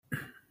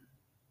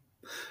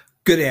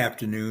Good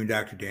afternoon,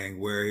 Dr. Dan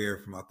Ware here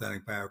from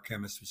Authentic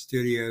Biochemistry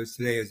Studios.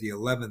 Today is the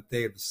 11th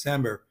day of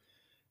December,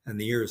 and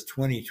the year is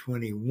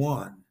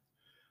 2021.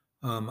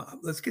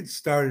 Let's get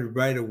started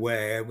right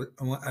away.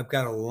 I've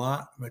got a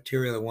lot of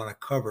material I want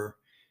to cover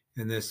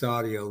in this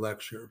audio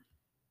lecture.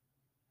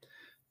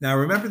 Now,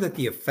 remember that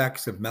the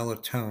effects of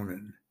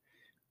melatonin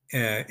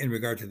in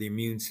regard to the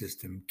immune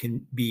system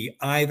can be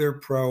either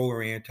pro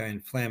or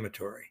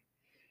anti-inflammatory.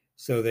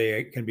 So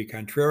they can be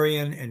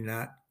contrarian and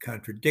not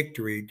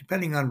contradictory,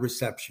 depending on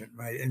reception,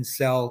 right, and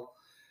cell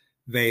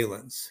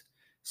valence.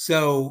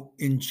 So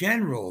in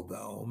general,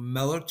 though,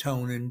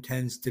 melatonin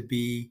tends to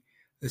be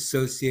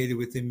associated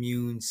with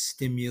immune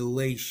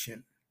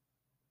stimulation.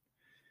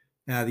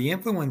 Now, the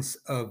influence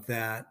of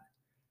that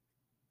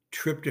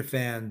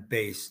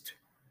tryptophan-based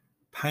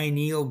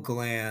pineal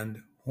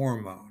gland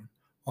hormone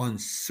on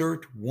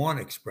SIRT1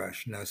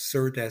 expression, now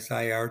SIRT,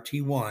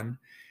 SIRT1,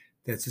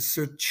 that's a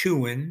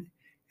sirtuin,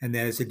 and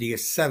that is a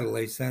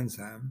deacetylase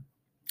enzyme.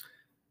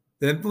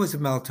 The influence of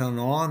melatonin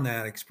on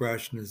that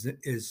expression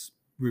is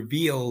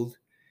revealed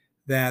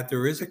that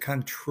there is a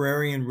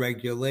contrarian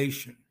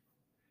regulation,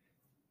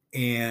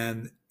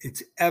 and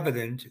it's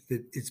evident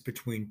that it's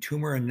between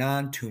tumor and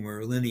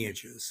non-tumor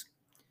lineages.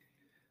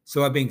 So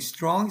by being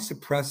strongly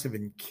suppressive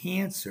in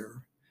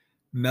cancer,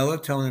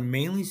 melatonin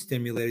mainly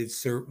stimulated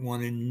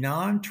SIRT1 in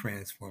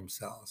non-transformed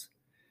cells,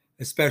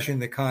 especially in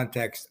the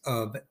context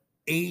of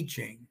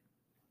aging.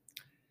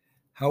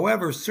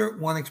 However,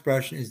 SIRT1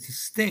 expression is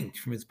distinct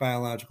from its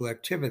biological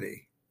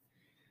activity.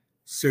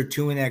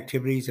 Sirtuin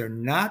activities are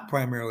not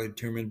primarily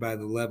determined by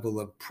the level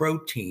of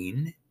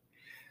protein,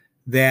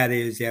 that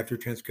is, after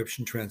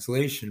transcription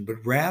translation, but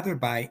rather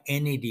by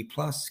NAD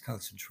plus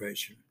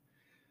concentration,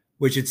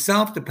 which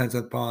itself depends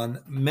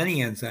upon many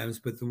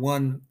enzymes, but the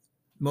one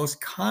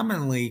most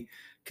commonly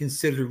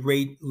considered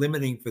rate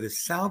limiting for the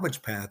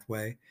salvage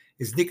pathway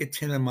is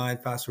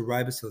nicotinamide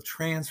phosphoribosyl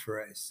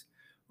transferase,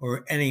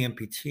 or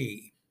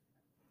NAMPT.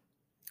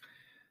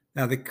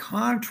 Now, the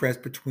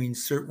contrast between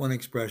SIRT1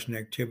 expression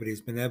activity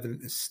has been evident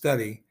in a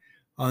study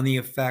on the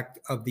effect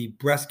of the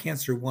breast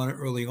cancer 1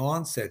 early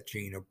onset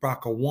gene, or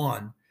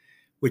BRCA1,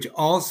 which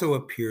also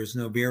appears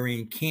in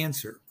ovarian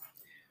cancer,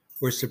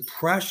 where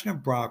suppression of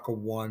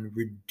BRCA1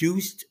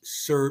 reduced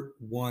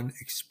SIRT1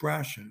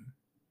 expression,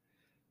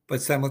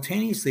 but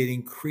simultaneously it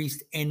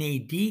increased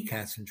NAD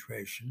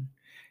concentration,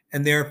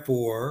 and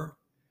therefore,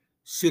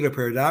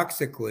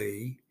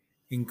 pseudoparadoxically,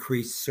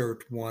 increased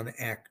SIRT1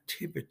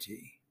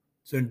 activity.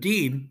 So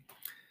indeed,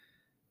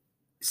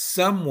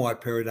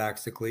 somewhat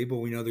paradoxically, but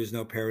we know there's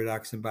no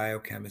paradox in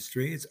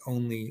biochemistry, it's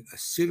only a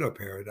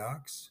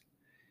pseudo-paradox.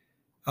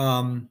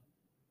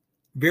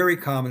 Very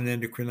common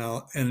in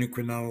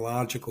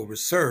endocrinological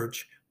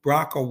research,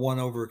 BRCA1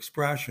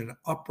 overexpression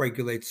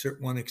upregulates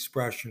SIRT1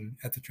 expression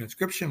at the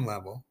transcription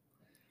level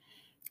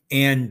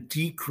and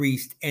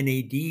decreased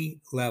NAD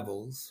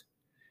levels,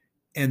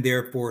 and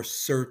therefore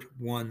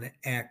SIRT1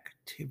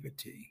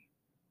 activity.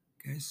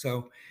 Okay,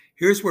 so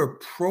here's where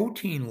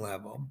protein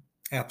level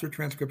after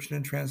transcription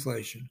and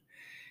translation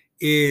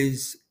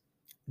is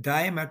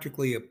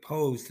diametrically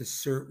opposed to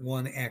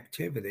SIRT1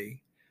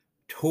 activity,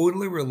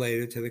 totally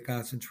related to the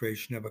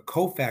concentration of a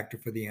cofactor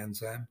for the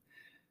enzyme,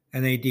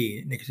 NAD,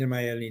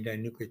 nicotinamide adenine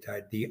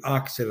dinucleotide, the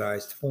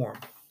oxidized form.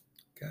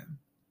 Okay.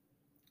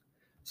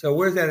 So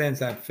where does that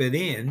enzyme fit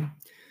in?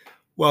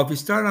 Well, if you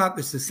start out,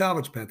 this is the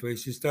salvage pathway,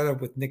 so you start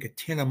out with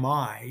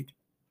nicotinamide.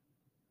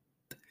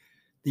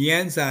 The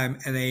enzyme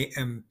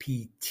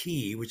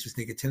NAMPT, which is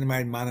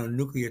nicotinamide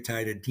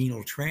mononucleotide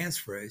adenyl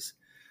transferase,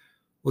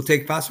 will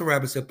take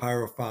phosphoribosyl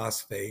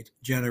pyrophosphate,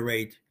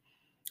 generate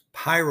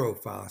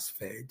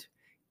pyrophosphate,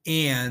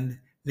 and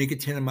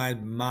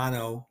nicotinamide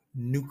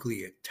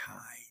mononucleotide.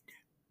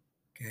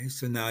 Okay,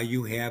 so now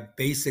you have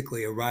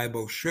basically a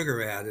ribose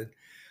sugar added,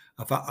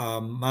 a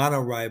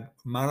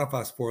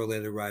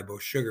monophosphorylated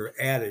ribose sugar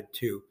added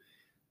to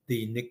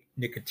the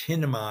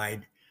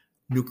nicotinamide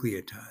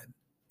nucleotide.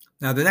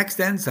 Now, the next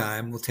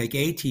enzyme will take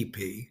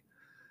ATP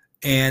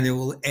and it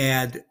will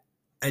add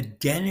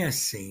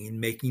adenosine,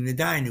 making the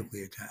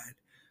dinucleotide.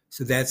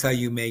 So that's how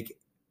you make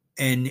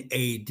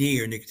NAD,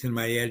 or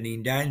nicotinamide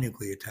adenine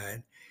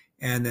dinucleotide.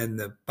 And then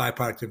the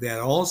byproduct of that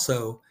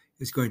also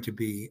is going to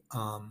be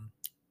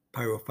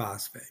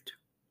pyrophosphate.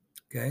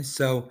 Okay,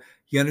 so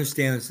you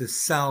understand it's a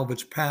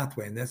salvage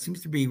pathway, and that seems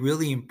to be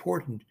really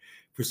important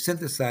for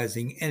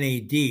synthesizing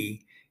NAD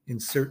in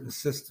certain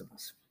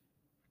systems,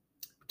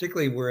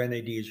 particularly where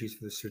NAD is used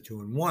for the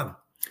sirtuin-1.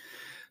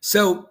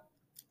 So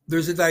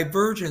there's a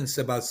divergence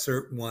about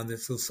SIRT1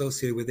 that's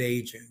associated with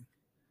aging.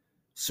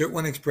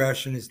 SIRT1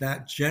 expression is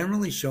not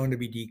generally shown to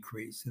be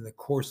decreased in the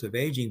course of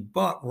aging,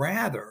 but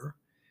rather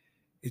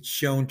it's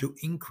shown to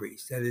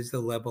increase. That is the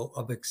level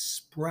of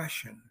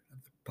expression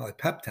of the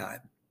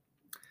polypeptide.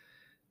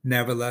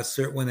 Nevertheless,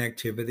 SIRT1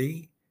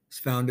 activity is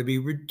found to be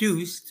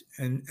reduced,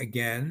 and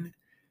again,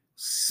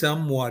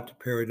 somewhat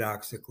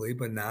paradoxically,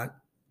 but not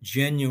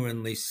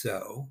genuinely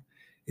so.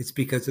 It's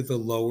because of the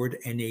lowered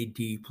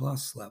NAD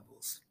plus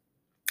levels.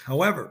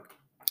 However,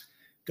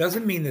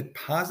 doesn't mean that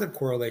positive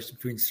correlations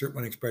between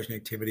SIRT1 expression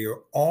activity are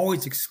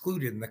always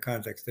excluded in the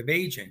context of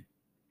aging.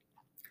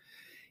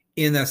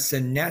 In a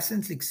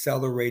senescence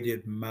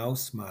accelerated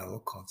mouse model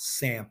called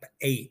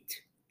SAMP8,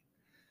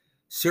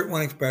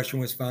 SIRT1 expression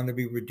was found to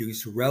be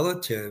reduced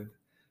relative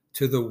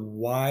to the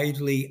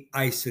widely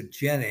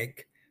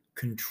isogenic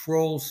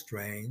control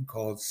strain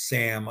called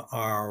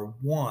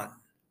SAMR1.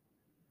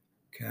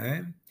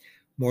 Okay.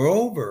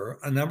 Moreover,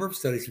 a number of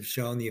studies have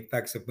shown the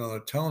effects of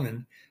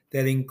melatonin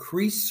that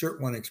increased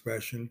SIRT1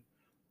 expression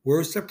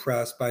were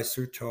suppressed by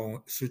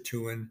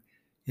sirtuin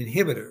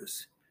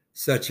inhibitors,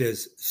 such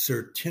as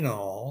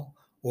sirtinol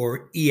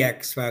or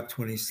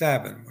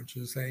EX527, which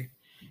is a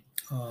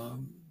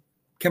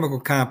chemical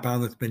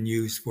compound that's been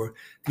used for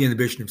the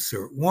inhibition of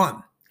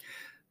SIRT1.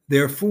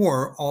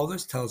 Therefore, all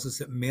this tells us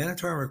that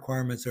mandatory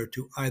requirements are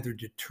to either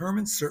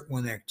determine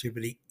SIRT1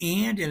 activity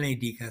and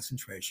NAD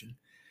concentration,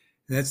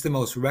 and that's the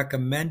most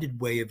recommended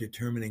way of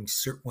determining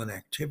SIRT1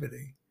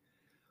 activity,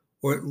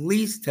 or at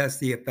least test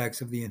the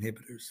effects of the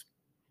inhibitors,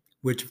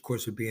 which of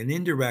course would be an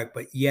indirect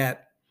but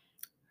yet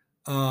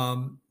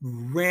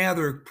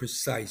rather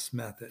precise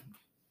method.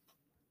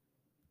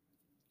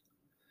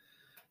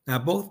 Now,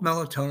 both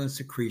melatonin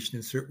secretion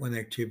and SIRT1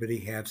 activity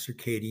have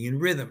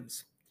circadian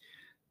rhythms.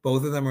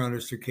 Both of them are under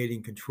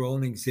circadian control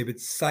and exhibit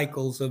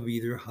cycles of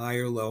either high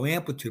or low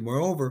amplitude.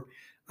 Moreover,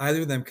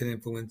 either of them can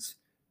influence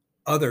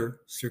other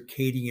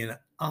circadian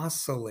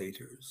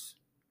oscillators.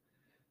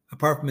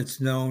 Apart from its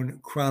known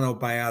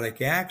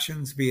chronobiotic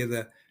actions via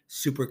the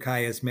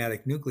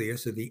suprachiasmatic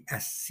nucleus, or the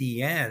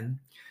SCN,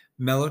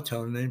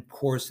 melatonin, of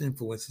course,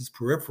 influences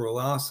peripheral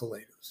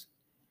oscillators.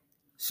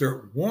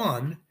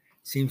 SIRT1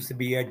 seems to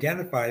be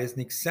identified as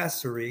an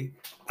accessory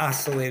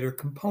oscillator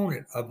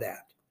component of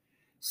that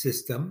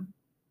system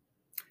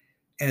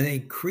and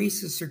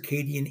increases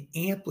circadian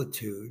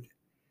amplitude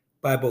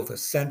by both a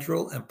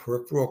central and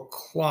peripheral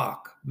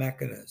clock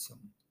mechanism.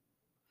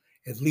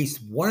 At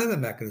least one of the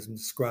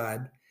mechanisms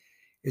described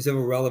is of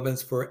a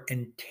relevance for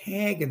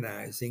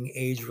antagonizing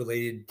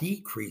age-related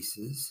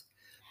decreases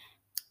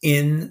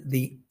in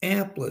the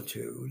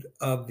amplitude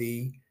of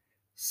the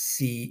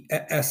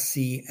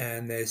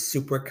SCN, the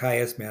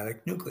suprachiasmatic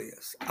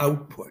nucleus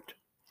output.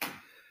 An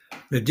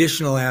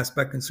additional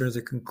aspect concerns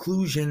a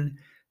conclusion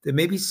that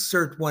maybe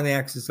SIRT1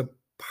 acts as a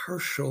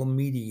partial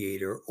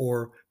mediator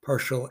or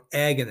partial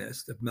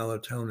agonist of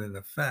melatonin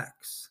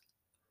effects.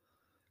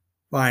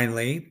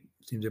 Finally,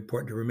 it seems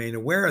important to remain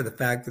aware of the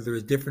fact that there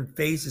are different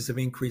phases of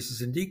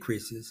increases and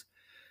decreases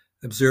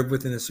observed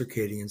within a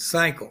circadian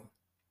cycle.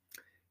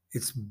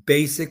 It's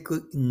basic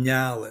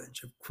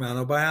knowledge of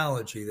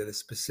chronobiology that a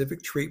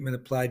specific treatment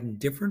applied in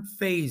different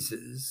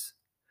phases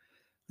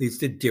leads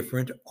to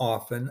different,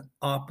 often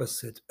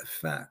opposite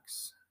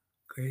effects,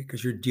 okay?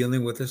 Because you're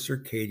dealing with a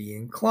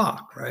circadian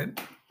clock, right?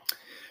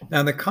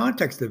 Now, in the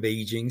context of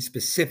aging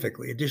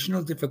specifically,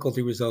 additional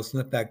difficulty results in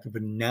the fact of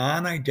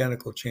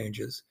non-identical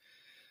changes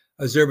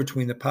observed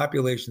between the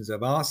populations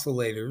of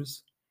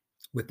oscillators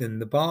within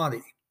the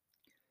body.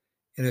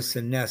 In a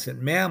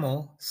senescent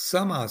mammal,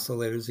 some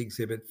oscillators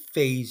exhibit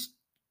phase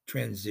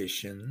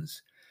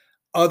transitions,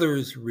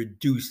 others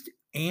reduced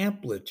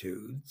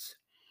amplitudes,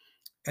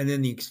 and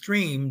in the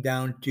extreme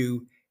down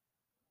to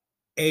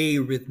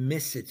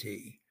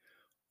arrhythmicity,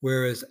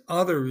 whereas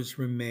others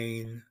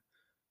remain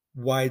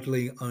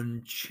widely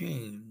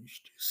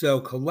unchanged. So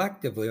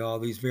collectively, all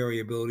these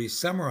variabilities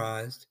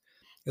summarized,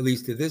 at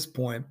least to this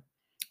point,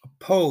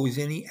 oppose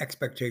any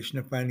expectation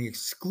of finding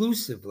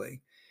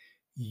exclusively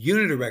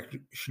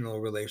unidirectional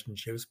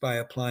relationships by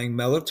applying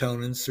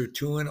melatonin,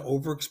 sirtuin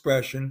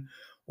overexpression,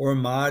 or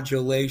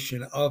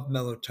modulation of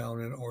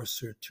melatonin or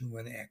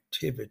sirtuin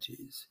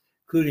activities,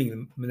 including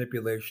the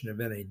manipulation of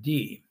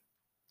NAD.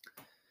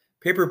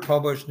 Paper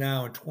published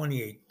now in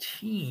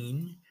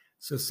 2018,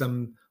 so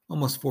some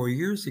almost 4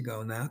 years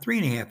ago now,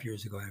 3.5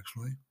 years ago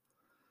actually.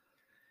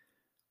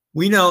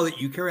 We know that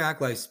eukaryotic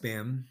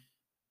lifespan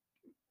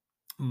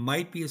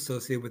might be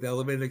associated with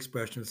elevated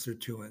expression of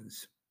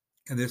sirtuins.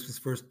 And this was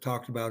first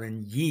talked about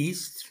in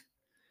yeast,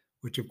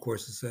 which of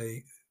course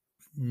is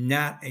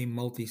not a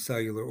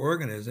multicellular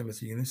organism.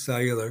 It's a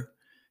unicellular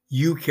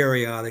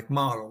eukaryotic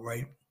model,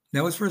 right?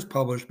 That was first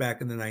published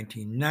back in the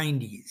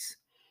 1990s.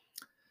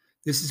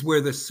 This is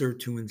where the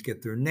sirtuins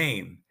get their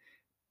name.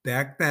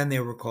 Back then,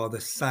 they were called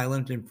the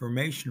silent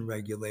information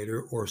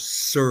regulator, or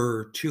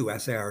SIR2,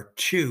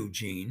 SIR2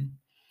 gene.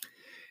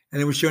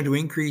 And it was shown to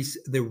increase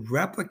the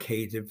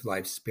replicative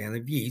lifespan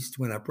of yeast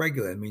when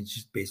upregulated. It means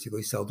just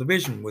basically cell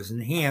division was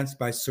enhanced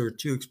by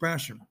SIR2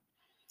 expression.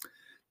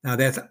 Now,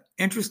 that's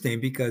interesting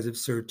because if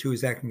SIR2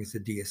 is acting as a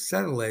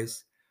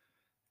deacetylase,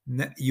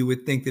 you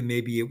would think that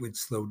maybe it would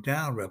slow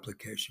down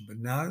replication, but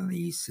not in the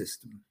yeast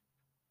system.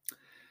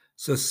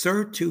 So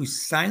SIR2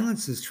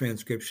 silences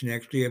transcription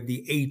actually of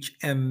the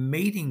HM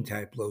mating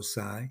type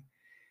loci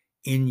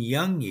in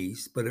young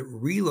yeast, but it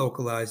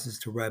relocalizes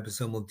to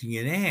ribosomal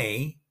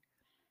DNA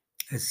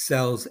as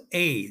cells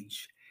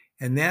age.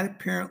 And that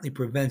apparently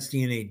prevents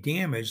DNA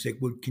damage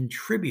that would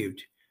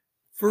contribute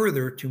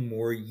further to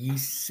more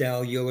yeast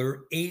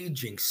cellular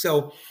aging.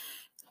 So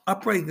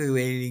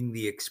upregulating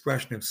the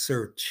expression of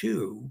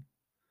SIR2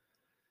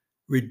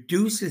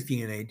 reduces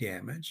DNA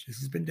damage, this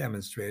has been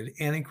demonstrated,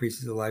 and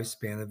increases the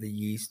lifespan of the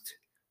yeast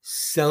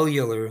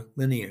cellular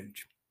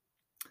lineage.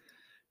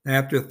 Now,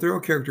 after a thorough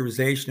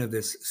characterization of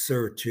this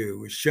SIR2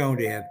 was shown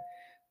to have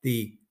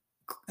the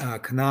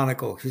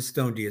canonical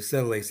histone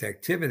deacetylase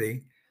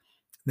activity,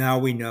 now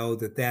we know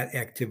that that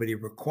activity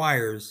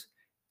requires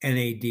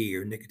NAD,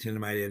 or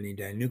nicotinamide adenine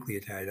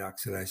dinucleotide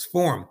oxidized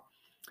form.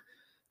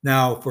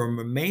 Now, for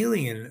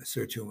mammalian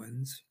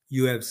sirtuins,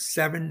 you have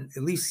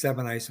at least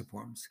seven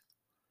isoforms,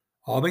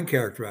 all been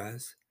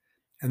characterized,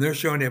 and they're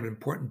shown to have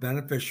important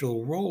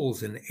beneficial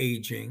roles in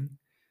aging,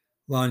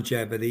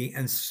 longevity,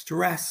 and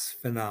stress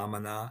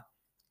phenomena,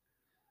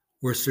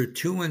 where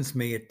sirtuins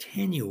may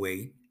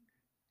attenuate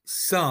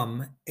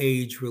some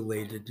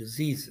age-related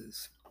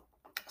diseases.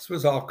 This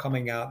was all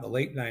coming out in the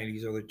late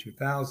 90s, early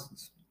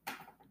 2000s.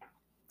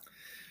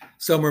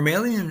 So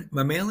mammalian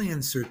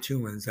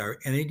sirtuins are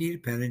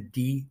NAD-dependent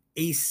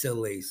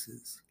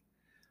deacylases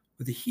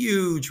with a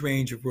huge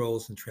range of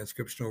roles in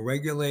transcriptional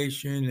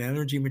regulation,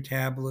 energy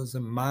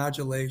metabolism,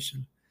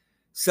 modulation,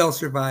 cell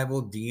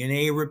survival,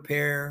 DNA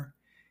repair,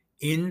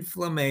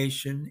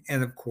 inflammation,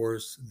 and of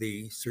course,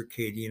 the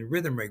circadian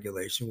rhythm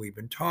regulation we've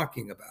been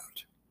talking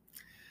about.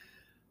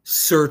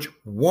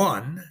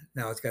 SIRT1,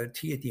 now it's got a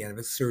T at the end of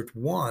it,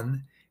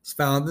 SIRT1 is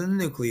found in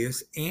the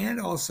nucleus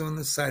and also in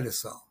the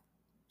cytosol.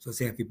 So it's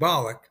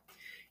amphibolic.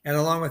 And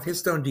along with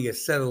histone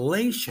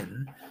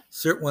deacetylation,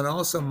 SIRT1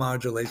 also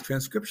modulates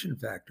transcription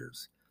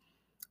factors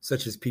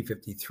such as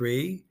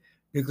P53,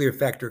 nuclear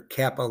factor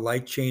kappa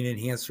light chain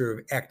enhancer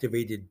of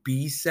activated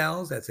B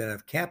cells, that's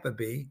NF-kappa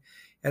B,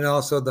 and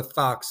also the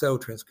FOXO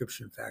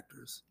transcription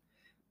factors.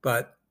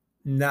 But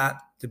not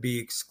to be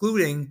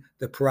excluding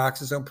the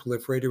peroxisome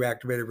proliferator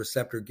activator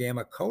receptor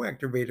gamma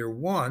coactivator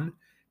 1,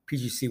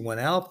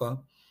 PGC1 alpha,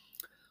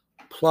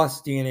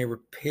 plus DNA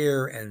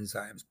repair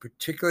enzymes,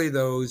 particularly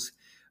those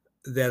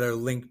that are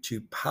linked to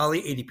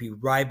poly-ADP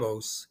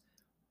ribose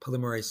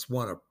polymerase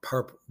 1, or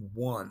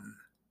PARP1.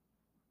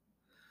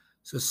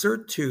 So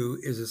SIRT2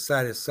 is a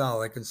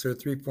cytosolic, and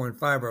SIRT3, 4, and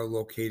 5 are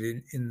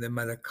located in the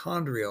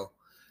mitochondrial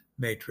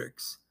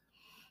matrix.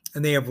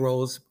 And they have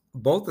roles,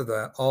 both of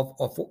the,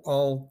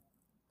 all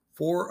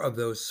four of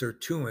those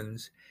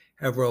sirtuins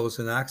have roles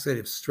in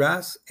oxidative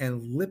stress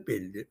and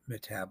lipid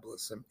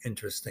metabolism,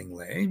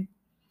 interestingly.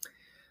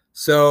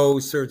 So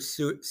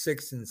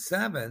SIRT6 and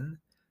 7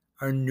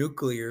 are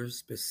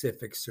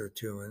nuclear-specific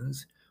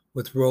sirtuins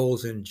with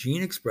roles in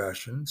gene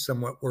expression,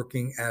 somewhat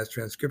working as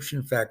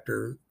transcription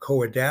factor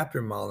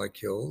co-adapter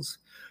molecules,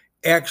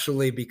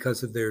 actually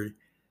because of their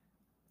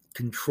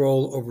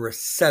control over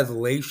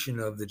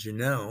acetylation of the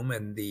genome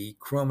and the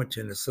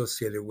chromatin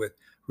associated with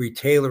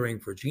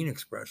retailoring for gene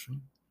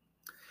expression.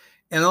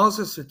 And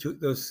also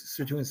those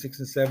sirtuins 6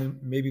 and 7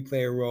 maybe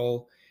play a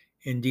role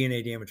in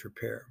DNA damage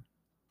repair.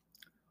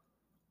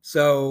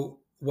 So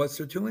what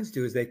sirtuins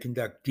do is they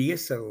conduct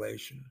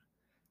deacetylation,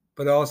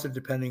 but also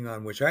depending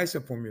on which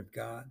isoform you've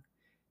got,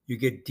 you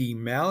get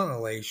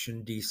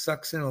demyelination,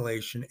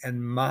 desuccinylation,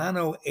 and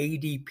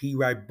mono-ADP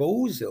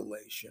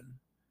ribosylation.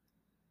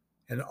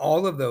 And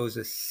all of those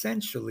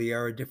essentially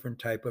are a different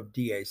type of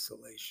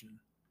deacylation.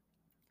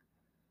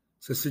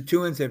 So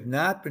sirtuins have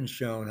not been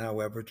shown,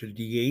 however, to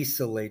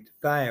deacylate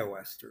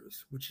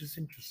thioesters, which is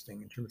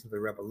interesting in terms of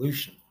their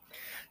evolution.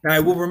 Now, I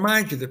will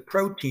remind you that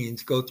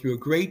proteins go through a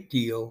great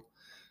deal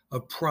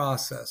of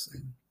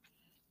processing.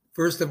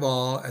 First of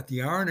all, at the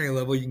RNA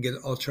level, you can get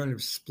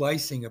alternative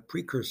splicing of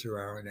precursor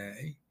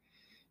RNA.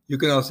 You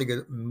can also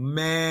get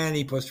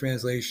many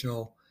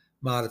post-translational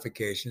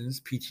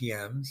modifications,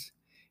 PTMs.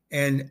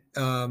 And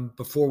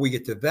before we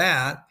get to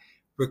that,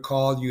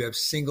 recall you have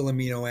single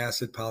amino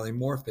acid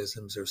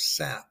polymorphisms, or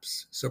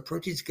SAPs. So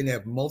proteins can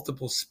have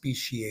multiple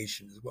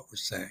speciation, is what we're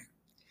saying.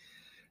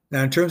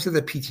 Now, in terms of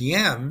the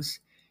PTMs,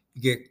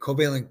 you get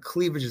covalent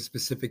cleavage of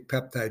specific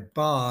peptide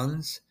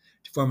bonds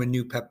to form a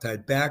new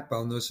peptide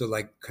backbone. Those are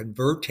like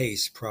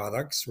convertase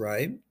products,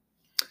 right?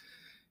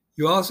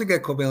 You also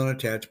get covalent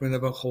attachment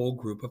of a whole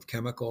group of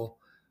chemical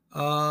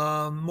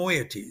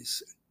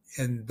moieties,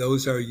 and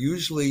those are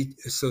usually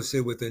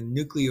associated with a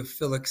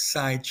nucleophilic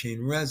side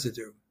chain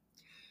residue.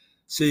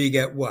 So you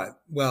get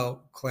what?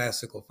 Well,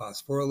 classical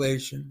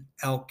phosphorylation,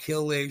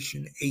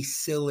 alkylation,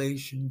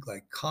 acylation,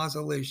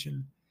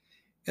 glycosylation,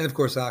 and of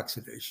course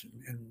oxidation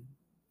and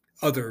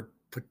other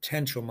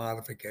potential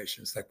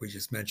modifications like we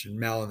just mentioned,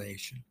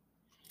 myelination.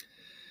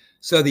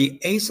 So the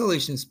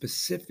acylation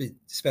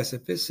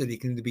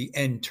specificity can be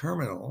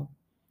N-terminal,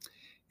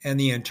 and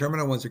the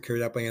N-terminal ones are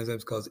carried out by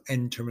enzymes called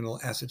N-terminal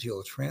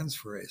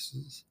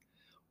acetyltransferases.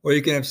 Or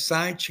you can have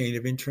side chain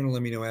of internal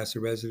amino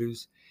acid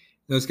residues.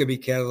 Those can be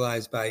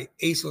catalyzed by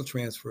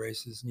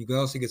acetyltransferases, and you can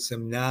also get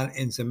some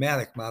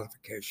non-enzymatic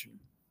modification.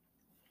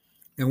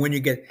 And when you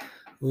get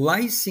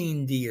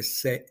lysine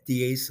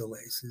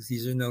deacylases,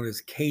 these are known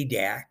as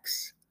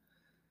KDACs,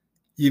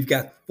 you've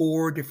got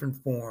four different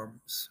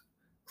forms,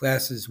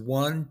 classes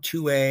 1,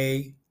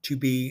 2A,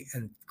 2B,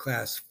 and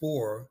class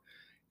 4.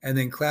 And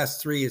then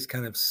class 3 is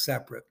kind of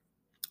separate.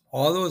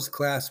 All those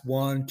class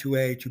 1,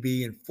 2A,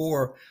 2B, and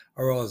 4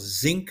 are all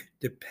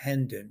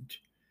zinc-dependent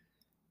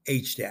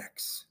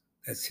HDACs.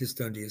 That's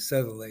histone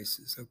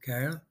deacetylases,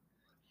 okay?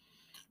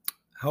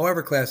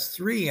 However, class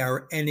 3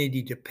 are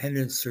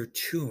NAD-dependent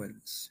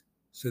sirtuins.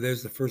 So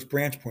there's the first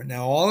branch point.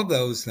 Now, all of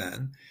those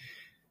then,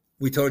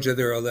 we told you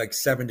there are like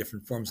 7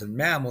 different forms in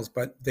mammals,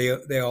 but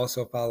they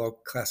also follow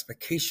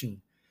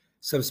classification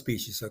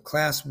subspecies. So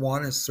class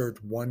 1 is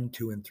SIRT1,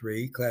 2, and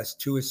 3. Class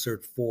 2 is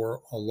SIRT4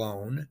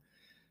 alone.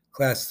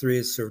 Class 3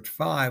 is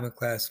SIRT5, and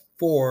class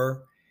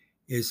 4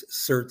 is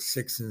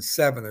SIRT6 and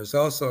 7. There's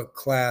also a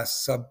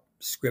class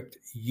subscript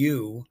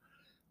U,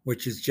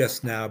 which is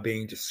just now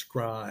being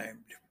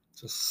described.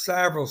 So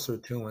several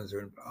sirtuins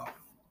are involved.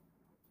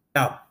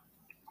 Now,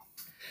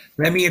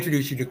 let me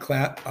introduce you to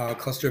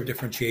cluster of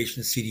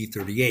differentiation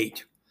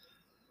CD38.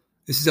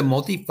 This is a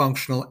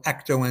multifunctional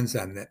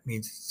ectoenzyme. That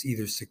means it's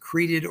either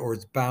secreted or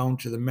it's bound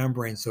to the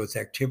membrane, so its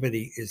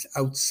activity is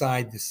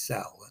outside the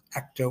cell,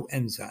 an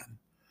ectoenzyme.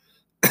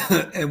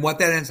 And what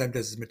that enzyme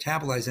does is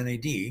metabolize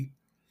NAD,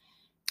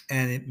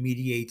 and it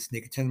mediates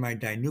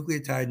nicotinamide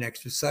dinucleotide and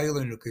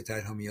extracellular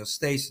nucleotide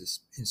homeostasis.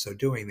 In so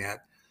doing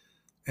that,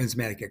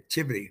 enzymatic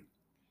activity.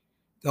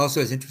 It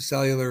also has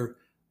intracellular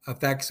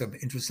effects of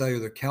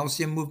intracellular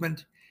calcium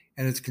movement,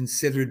 and it's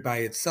considered by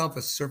itself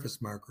a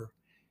surface marker,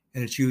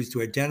 and it's used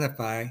to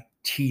identify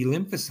T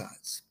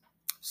lymphocytes.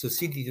 So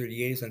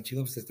CD38 is on T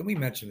lymphocytes. And we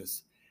mentioned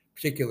this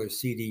particular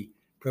CD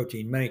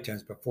protein many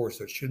times before,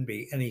 so it shouldn't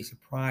be any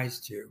surprise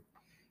to you.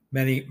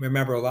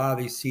 Remember, a lot of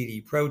these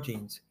CD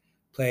proteins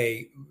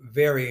play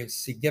very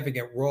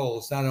significant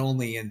roles, not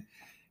only in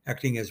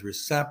acting as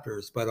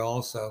receptors, but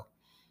also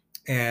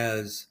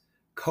as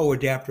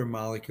co-adapter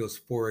molecules,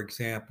 for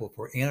example,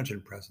 for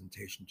antigen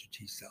presentation to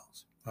T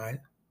cells, right?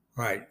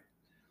 All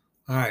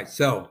right.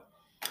 So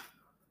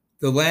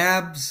the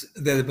labs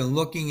that have been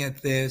looking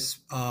at this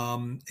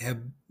have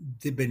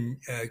been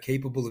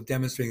capable of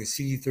demonstrating that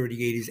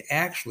CD38 is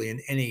actually an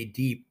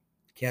NAD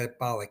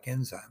catabolic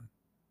enzyme.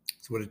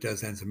 That's what it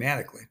does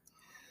enzymatically.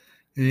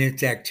 And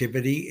its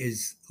activity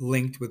is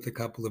linked with a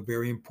couple of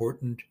very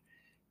important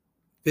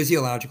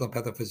physiological and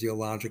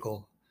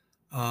pathophysiological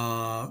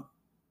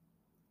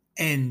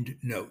end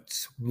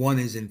notes. One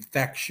is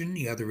infection,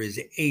 the other is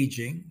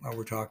aging, while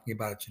we're talking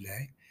about it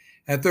today.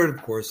 And the third,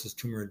 of course, is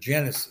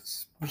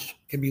tumorigenesis, which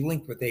can be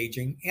linked with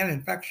aging and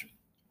infection.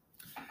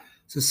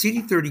 So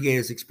CD38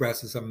 is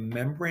expressed as a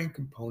membrane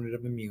component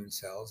of immune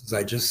cells, as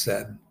I just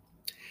said,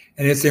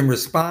 and it's in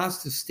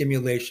response to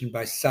stimulation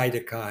by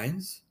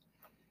cytokines,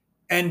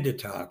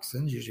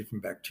 endotoxins, usually from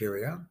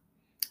bacteria,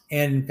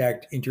 and in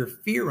fact,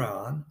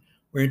 interferon,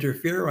 where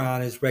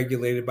interferon is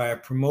regulated by a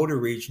promoter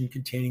region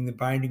containing the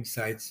binding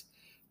sites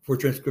for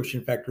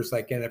transcription factors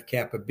like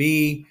NF-kappa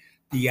B,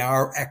 the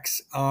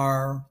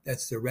RXR,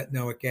 that's the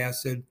retinoic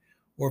acid,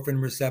 orphan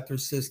receptor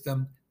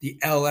system, the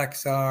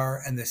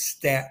LXR, and the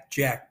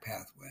STAT-JAK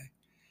pathway.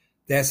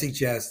 That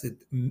suggests that,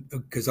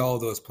 because all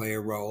of those play a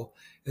role,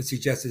 it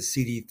suggests that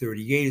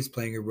CD38 is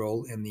playing a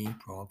role in the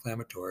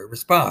pro-inflammatory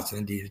response, and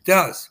indeed it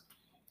does.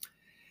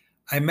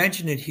 I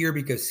mention it here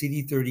because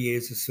CD38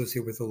 is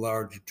associated with a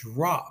large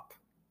drop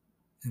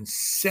in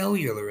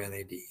cellular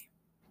NAD.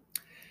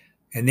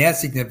 And that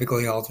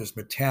significantly alters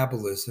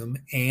metabolism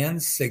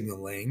and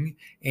signaling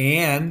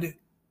and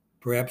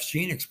perhaps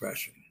gene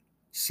expression.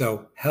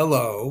 So,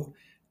 hello,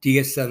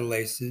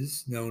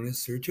 deacetylases known as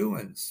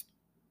sirtuins.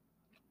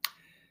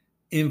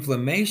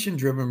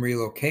 Inflammation-driven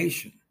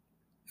relocation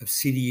of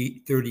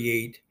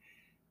CD38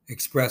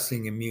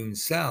 expressing immune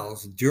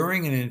cells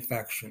during an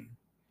infection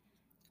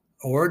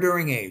or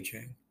during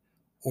aging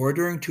or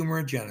during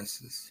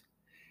tumorigenesis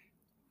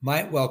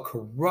might well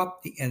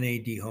corrupt the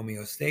NAD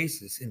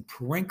homeostasis in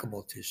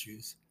parenchymal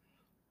tissues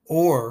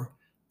or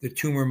the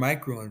tumor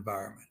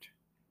microenvironment,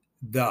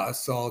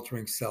 thus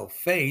altering cell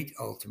fate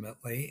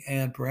ultimately,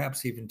 and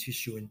perhaps even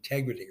tissue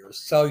integrity or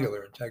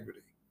cellular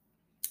integrity.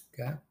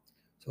 Okay?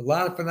 So a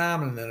lot of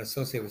phenomena that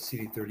associated with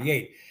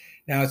CD38.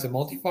 Now, it's a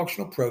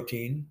multifunctional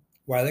protein,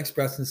 widely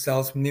expressed in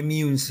cells from the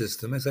immune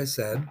system, as I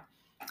said.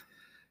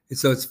 And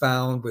so it's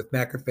found with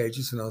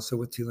macrophages and also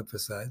with T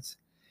lymphocytes.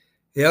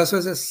 It also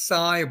has a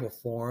soluble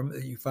form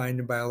that you find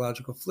in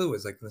biological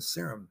fluids, like in the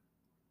serum.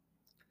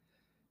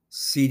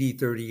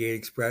 CD38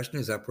 expression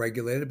is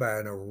upregulated by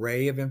an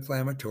array of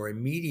inflammatory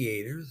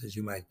mediators, as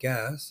you might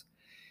guess,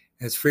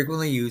 and it's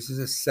frequently used as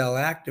a cell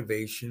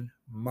activation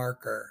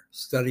marker.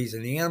 Studies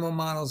in animal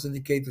models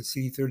indicate that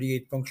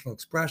CD38 functional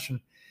expression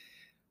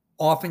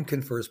often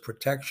confers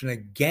protection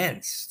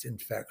against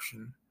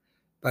infection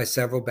by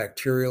several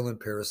bacterial and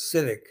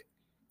parasitic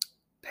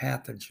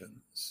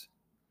pathogens.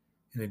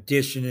 In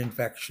addition,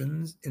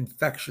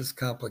 infectious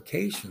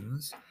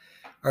complications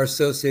are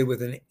associated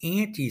with an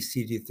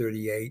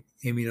anti-CD38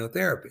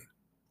 immunotherapy.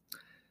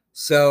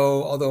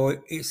 So, although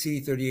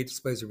CD38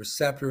 displays a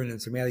receptor and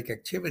enzymatic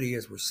activity,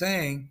 as we're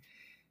saying,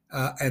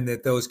 and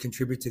that those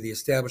contribute to the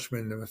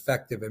establishment of an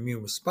effective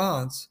immune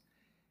response,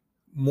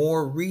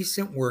 more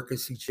recent work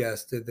has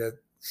suggested that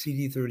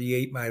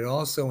CD38 might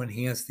also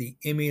enhance the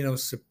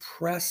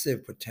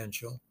immunosuppressive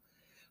potential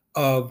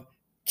of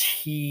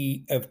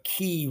key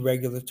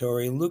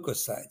regulatory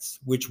leukocytes.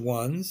 Which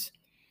ones?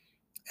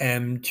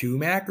 M2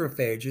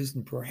 macrophages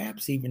and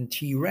perhaps even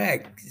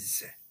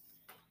Tregs.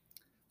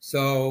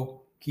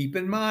 So keep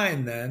in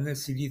mind then that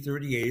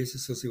CD38 is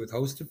associated with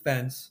host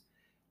defense,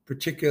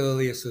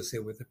 particularly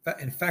associated with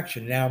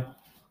infection. Now,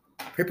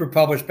 a paper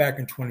published back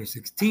in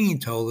 2016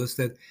 told us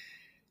that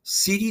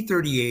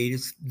CD38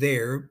 is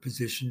there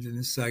positioned in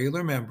the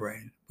cellular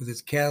membrane with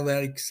its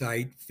catalytic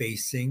site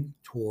facing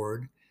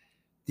toward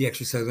the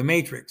extracellular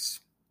matrix.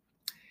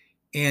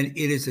 And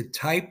it is a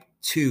type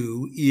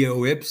 2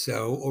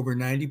 EO-IPSO. Over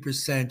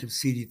 90% of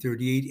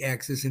CD38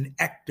 acts as an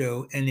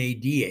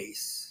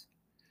ecto-NADase,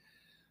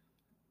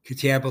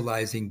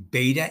 catabolizing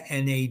beta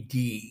NAD.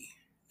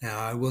 Now,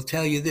 I will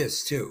tell you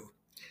this too.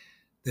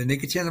 The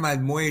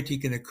nicotinamide moiety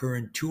can occur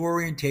in two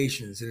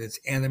orientations in its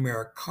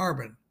anomeric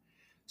carbon,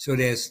 so it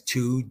has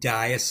two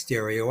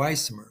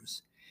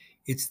diastereoisomers.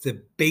 It's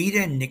the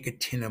beta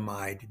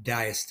nicotinamide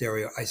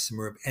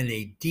diastereoisomer of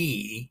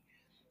NAD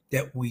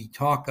that we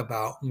talk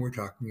about when we're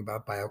talking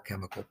about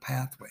biochemical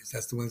pathways.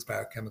 That's the one that's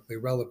biochemically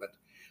relevant.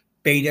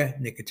 Beta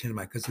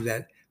nicotinamide, because of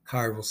that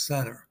chiral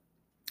center.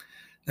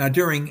 Now,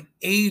 during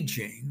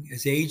aging,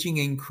 as aging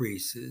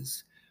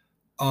increases,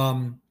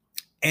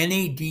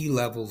 NAD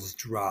levels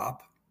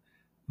drop,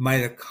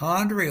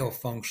 mitochondrial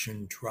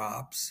function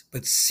drops,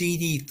 but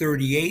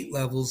CD38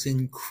 levels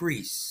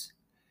increase.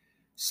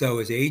 So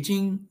as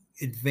aging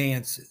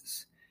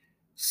advances,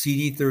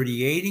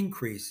 CD38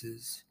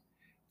 increases.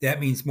 That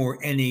means more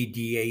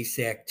NADase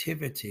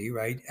activity,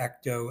 right?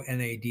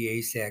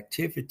 Ecto-NADase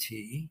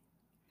activity.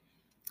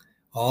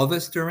 All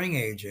this during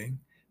aging.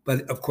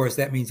 But of course,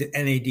 that means that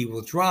NAD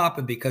will drop.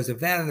 And because of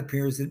that, it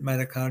appears that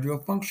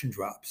mitochondrial function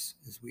drops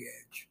as we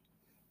age.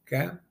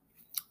 Okay?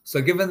 So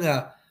given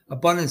the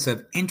abundance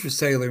of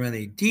intracellular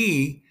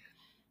NAD,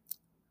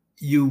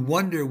 you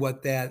wonder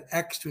what that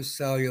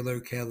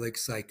extracellular catalytic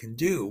site can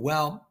do.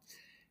 Well,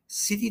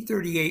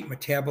 CD38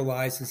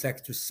 metabolizes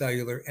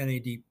extracellular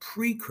NAD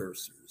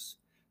precursors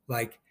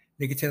like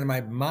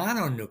nicotinamide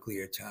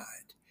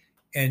mononucleotide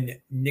and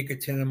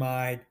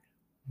nicotinamide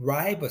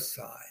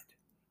riboside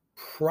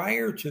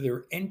prior to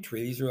their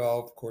entry. These are all,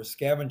 of course,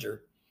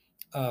 scavenger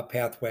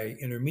pathway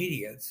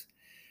intermediates.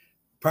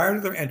 Prior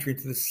to their entry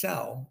to the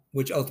cell,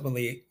 which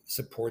ultimately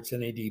supports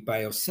NAD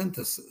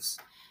biosynthesis.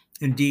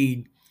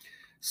 Indeed,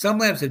 some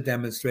labs have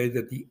demonstrated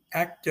that the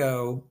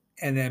ecto-NMNase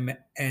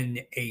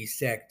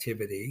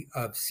activity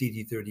of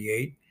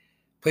CD38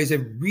 plays a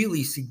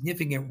really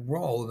significant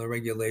role in the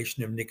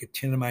regulation of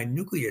nicotinamide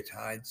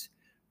nucleotides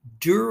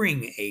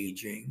during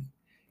aging.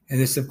 And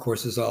this, of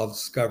course, is all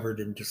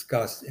discovered and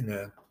discussed in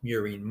a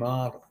murine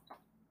model.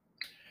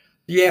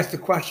 You ask the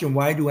question,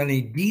 why do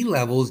NAD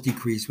levels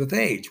decrease with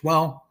age?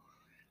 Well,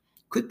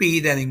 could be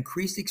that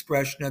increased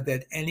expression of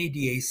that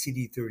NADase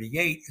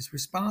CD38 is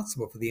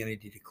responsible for the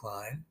NAD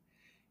decline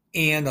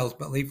and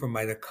ultimately for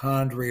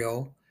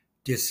mitochondrial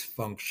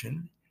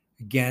dysfunction,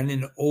 again,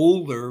 an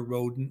older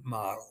rodent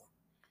model.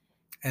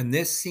 And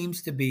this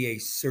seems to be a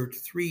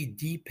SIRT3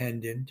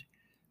 dependent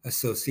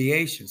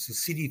association. So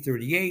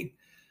CD38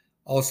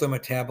 also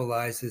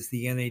metabolizes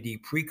the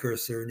NAD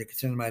precursor,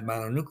 nicotinamide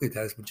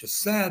mononucleotide, which is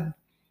said,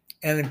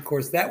 and of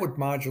course that would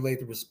modulate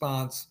the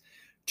response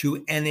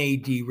to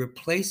NAD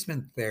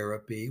replacement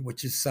therapy,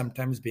 which is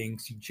sometimes being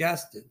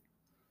suggested.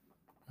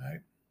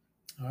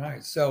 All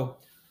right. So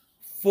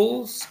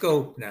full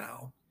scope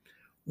now.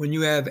 When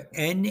you have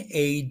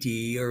NAD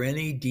or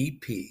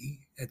NADP,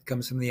 that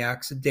comes from the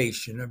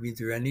oxidation of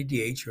either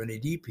NADH or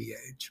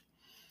NADPH,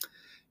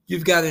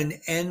 you've got an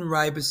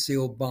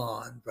N-ribosyl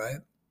bond,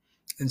 right?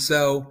 And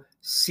so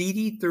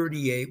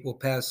CD38 will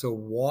pass a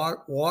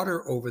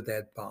water over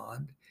that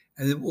bond,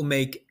 and it will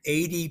make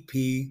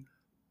ADP.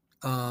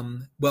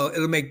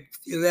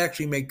 It'll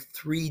actually make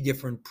three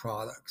different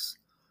products.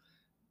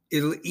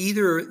 It'll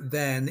either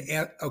then,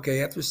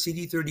 after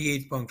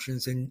CD38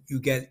 functions and you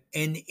get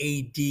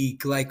NAD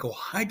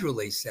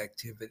glycohydrolase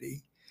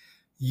activity,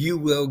 you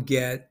will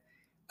get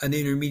an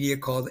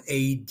intermediate called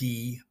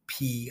ADPR.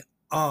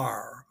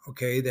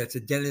 That's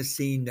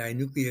adenosine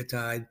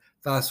dinucleotide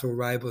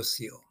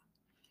phosphoribosyl.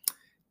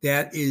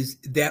 That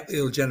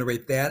it'll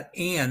generate that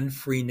and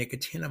free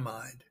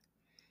nicotinamide.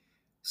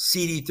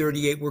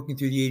 CD38 working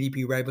through the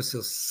ADP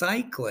ribosyl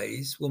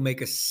cyclase will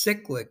make a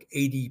cyclic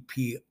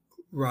ADP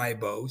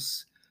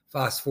ribose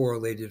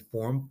phosphorylated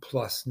form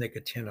plus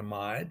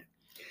nicotinamide.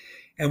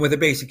 And with a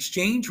base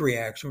exchange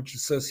reaction, which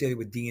is associated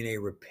with DNA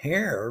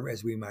repair,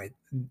 as we might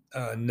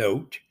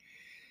note,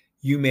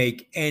 you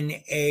make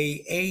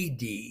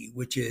NAAD,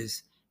 which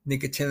is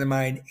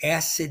nicotinamide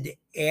acid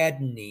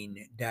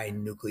adenine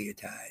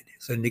dinucleotide.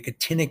 So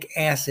nicotinic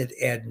acid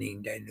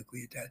adenine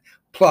dinucleotide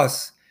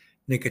plus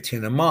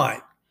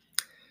nicotinamide.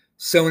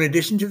 So in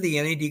addition to the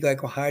NAD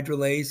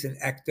glycohydrolase and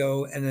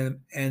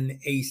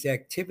ecto-NADase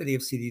activity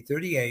of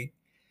CD38,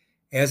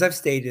 as I've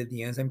stated,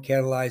 the enzyme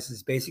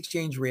catalyzes base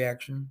exchange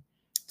reaction.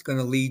 It's going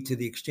to lead to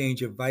the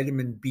exchange of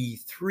vitamin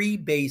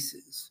B3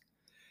 bases.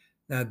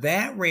 Now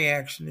that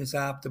reaction is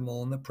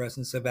optimal in the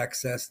presence of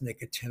excess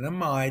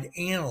nicotinamide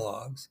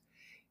analogs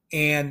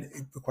and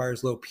it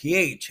requires low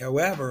pH.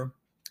 However,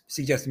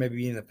 suggesting maybe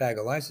being a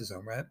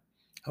phagolysosome, right?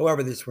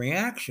 However, this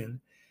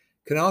reaction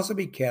can also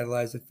be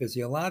catalyzed at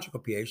physiological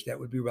pH. That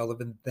would be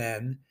relevant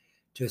then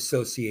to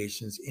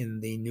associations in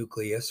the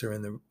nucleus or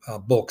in the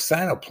bulk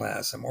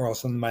cytoplasm, or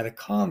also in the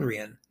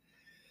mitochondrion.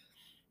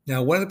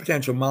 Now, one of the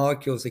potential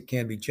molecules that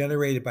can be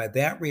generated by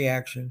that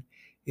reaction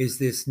is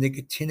this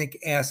nicotinic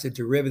acid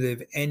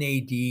derivative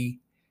NADP.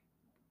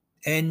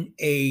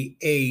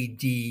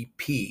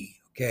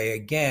 Okay,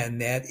 again,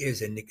 that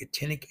is a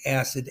nicotinic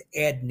acid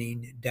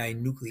adenine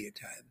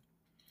dinucleotide.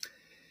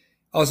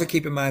 Also,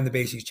 keep in mind the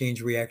base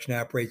exchange reaction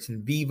operates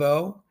in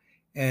vivo,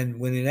 and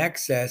when in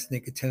excess,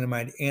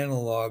 nicotinamide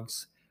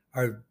analogs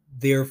are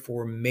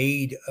therefore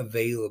made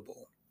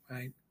available,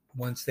 right?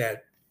 Once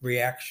that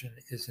reaction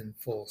is in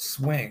full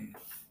swing.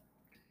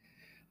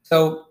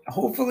 So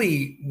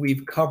hopefully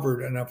we've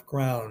covered enough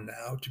ground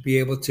now to be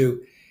able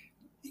to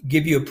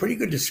give you a pretty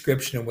good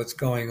description of what's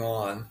going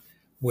on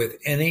with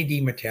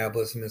NAD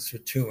metabolism and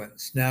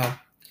sirtuins. Now,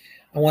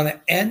 I want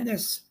to end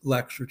this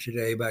lecture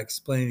today by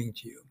explaining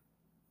to you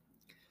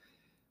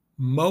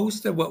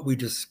most of what we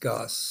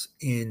discuss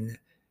in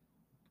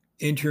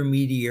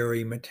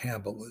intermediary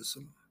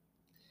metabolism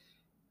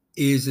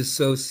is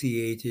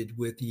associated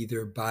with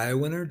either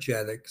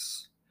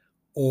bioenergetics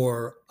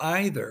or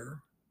either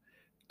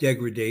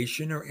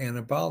degradation or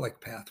anabolic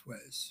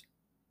pathways,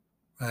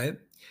 right?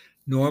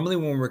 Normally,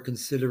 when we're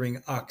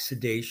considering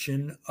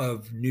oxidation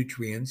of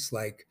nutrients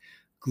like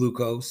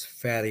glucose,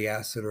 fatty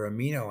acid, or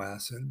amino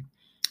acid,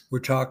 we're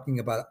talking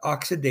about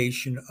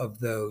oxidation of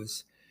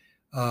those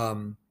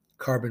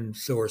carbon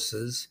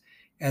sources.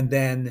 And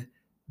then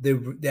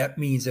that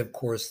means, of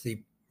course,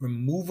 the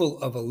removal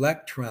of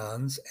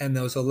electrons, and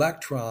those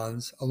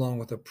electrons, along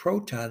with a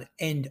proton,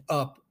 end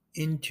up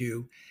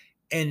into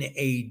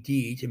NAD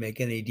to make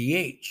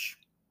NADH.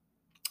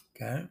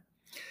 Okay.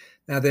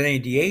 Now, that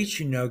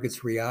NADH, gets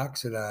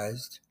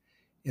reoxidized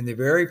in the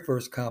very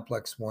first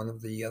complex one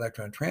of the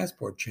electron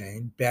transport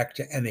chain back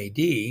to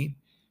NAD,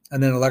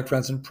 and then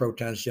electrons and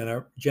protons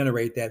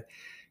generate that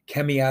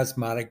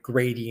chemiosmotic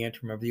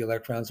gradient. Remember, the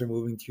electrons are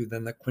moving through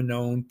then the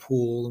quinone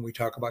pool, and we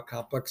talk about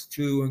complex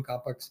 2 and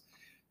complex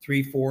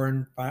 3, 4,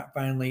 and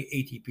finally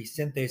ATP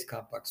synthase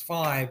complex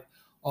 5,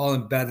 all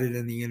embedded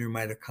in the inner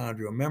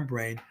mitochondrial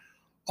membrane,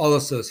 all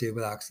associated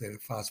with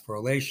oxidative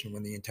phosphorylation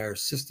when the entire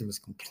system is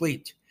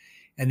complete.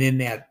 And in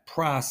that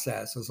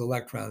process, those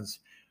electrons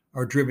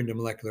are driven to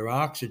molecular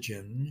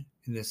oxygen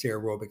in this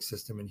aerobic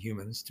system in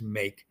humans to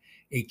make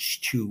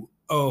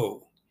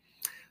H2O.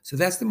 So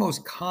that's the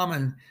most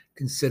common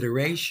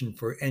consideration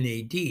for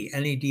NAD.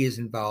 NAD is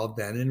involved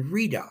then in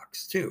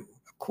redox too,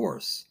 of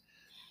course.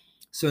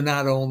 So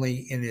not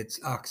only in its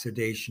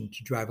oxidation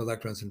to drive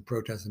electrons and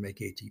protons to make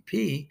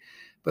ATP,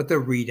 but the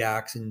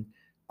redox and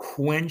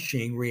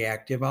quenching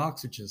reactive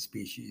oxygen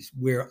species,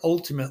 where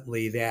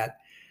ultimately that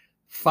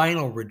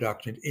final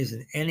reductant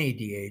isn't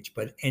NADH,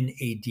 but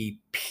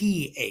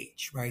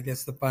NADPH, right?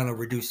 That's the final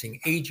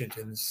reducing agent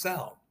in the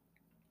cell.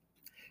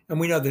 And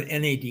we know that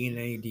NAD and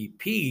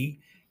NADP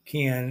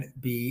can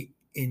be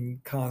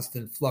in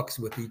constant flux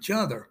with each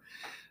other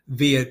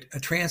via a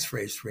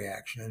transferase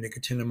reaction, a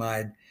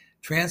nicotinamide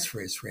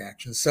transferase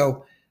reaction.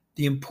 So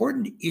the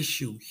important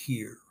issue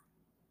here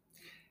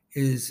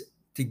is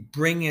to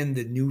bring in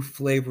the new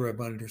flavor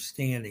of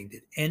understanding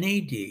that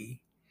NAD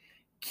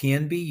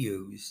can be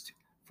used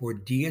for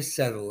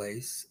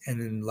deacetylase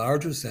and, in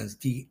larger sense,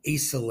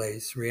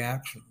 deacylase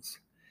reactions.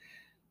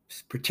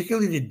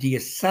 Particularly the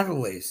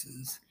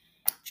deacetylases,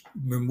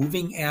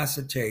 removing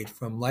acetate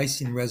from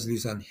lysine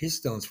residues on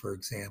histones, for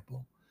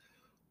example,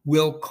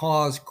 will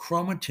cause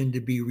chromatin to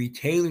be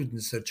retailored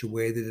in such a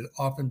way that it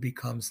often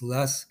becomes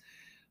less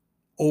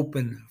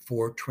open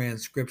for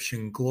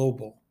transcription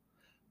global,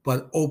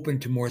 but open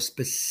to more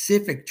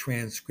specific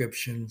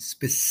transcription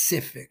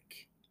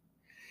specific.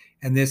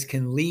 And this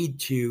can lead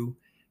to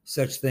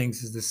such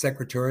things as the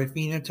secretory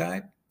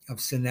phenotype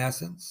of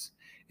senescence.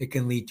 It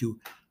can lead to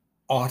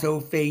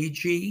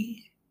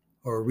autophagy,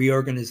 or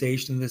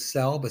reorganization of the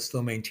cell, but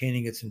still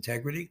maintaining its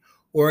integrity,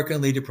 or it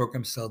can lead to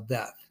programmed cell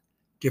death,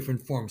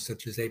 different forms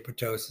such as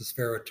apoptosis,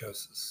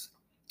 ferroptosis.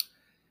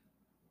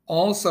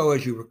 Also,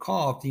 as you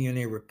recall, if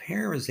DNA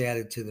repair is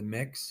added to the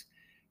mix,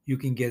 you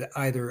can get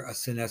either a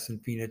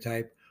senescent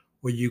phenotype,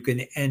 or you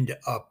can end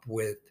up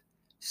with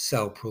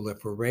cell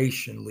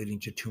proliferation leading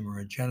to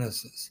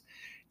tumorigenesis.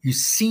 You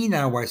see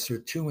now why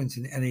sirtuins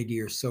and NAD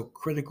are so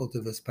critical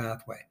to this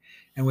pathway.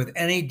 And with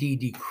NAD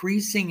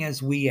decreasing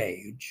as we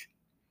age,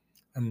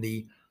 and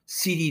the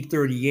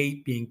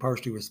CD38 being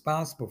partially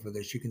responsible for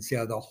this, you can see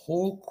how the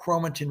whole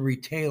chromatin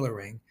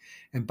retailoring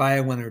and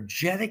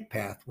bioenergetic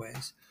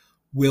pathways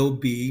will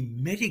be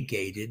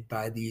mitigated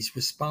by these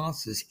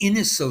responses in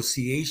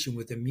association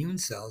with immune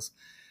cells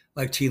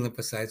like T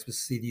lymphocytes with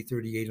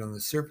CD38 on the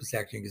surface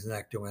acting as an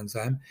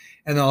ectoenzyme,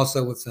 and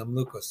also with some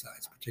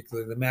leukocytes,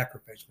 particularly the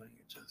macrophage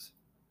lineages.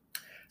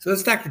 So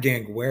that's Dr.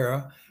 Dan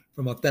Guerra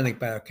from Authentic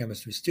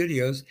Biochemistry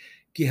Studios,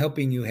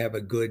 helping you have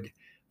a good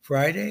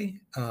Friday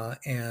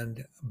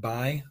and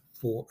bye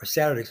for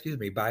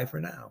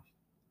now.